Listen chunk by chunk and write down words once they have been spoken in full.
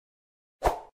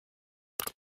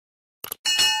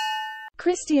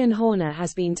Christian Horner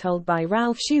has been told by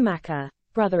Ralf Schumacher,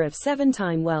 brother of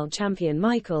seven-time world champion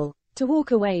Michael, to walk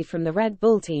away from the Red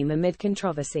Bull team amid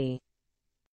controversy.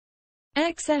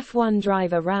 Ex-F1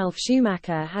 driver Ralf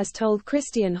Schumacher has told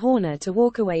Christian Horner to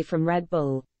walk away from Red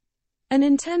Bull. An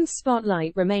intense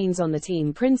spotlight remains on the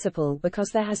team principal because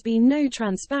there has been no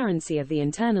transparency of the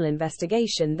internal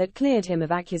investigation that cleared him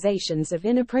of accusations of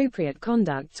inappropriate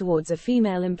conduct towards a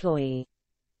female employee.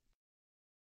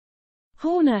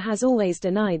 Horner has always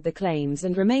denied the claims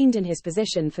and remained in his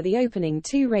position for the opening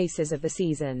two races of the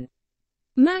season.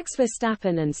 Max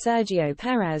Verstappen and Sergio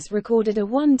Perez recorded a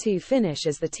 1-2 finish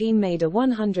as the team made a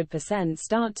 100%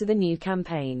 start to the new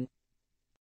campaign.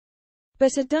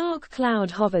 But a dark cloud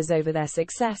hovers over their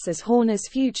success as Horner's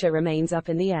future remains up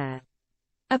in the air.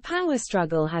 A power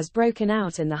struggle has broken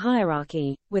out in the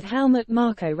hierarchy, with Helmut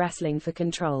Marko wrestling for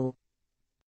control.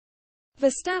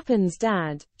 Verstappen's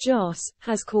dad, Jos,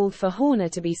 has called for Horner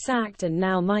to be sacked, and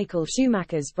now Michael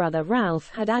Schumacher's brother Ralf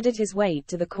had added his weight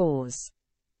to the cause.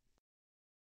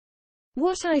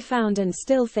 "What I found and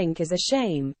still think is a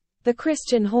shame. The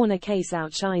Christian Horner case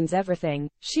outshines everything,"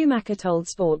 Schumacher told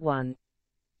Sport 1.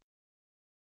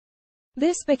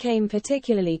 This became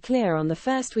particularly clear on the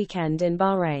first weekend in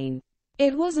Bahrain.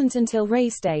 It wasn't until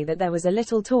race day that there was a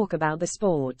little talk about the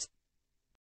sport.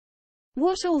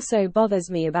 "What also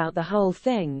bothers me about the whole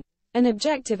thing, an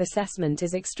objective assessment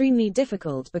is extremely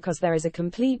difficult because there is a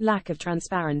complete lack of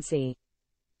transparency.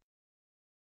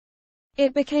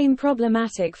 It became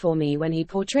problematic for me when he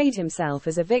portrayed himself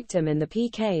as a victim in the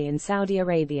PK in Saudi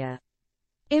Arabia.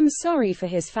 I'm sorry for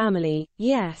his family,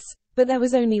 yes, but there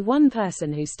was only one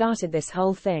person who started this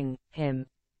whole thing, him.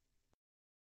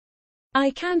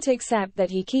 I can't accept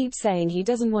that he keeps saying he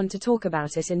doesn't want to talk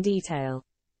about it in detail.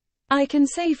 I can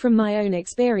say from my own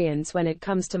experience when it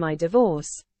comes to my divorce,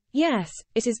 yes,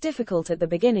 it is difficult at the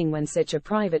beginning when such a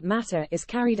private matter is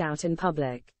carried out in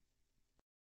public.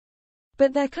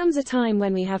 But there comes a time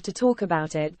when we have to talk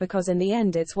about it because in the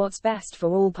end it's what's best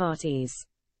for all parties."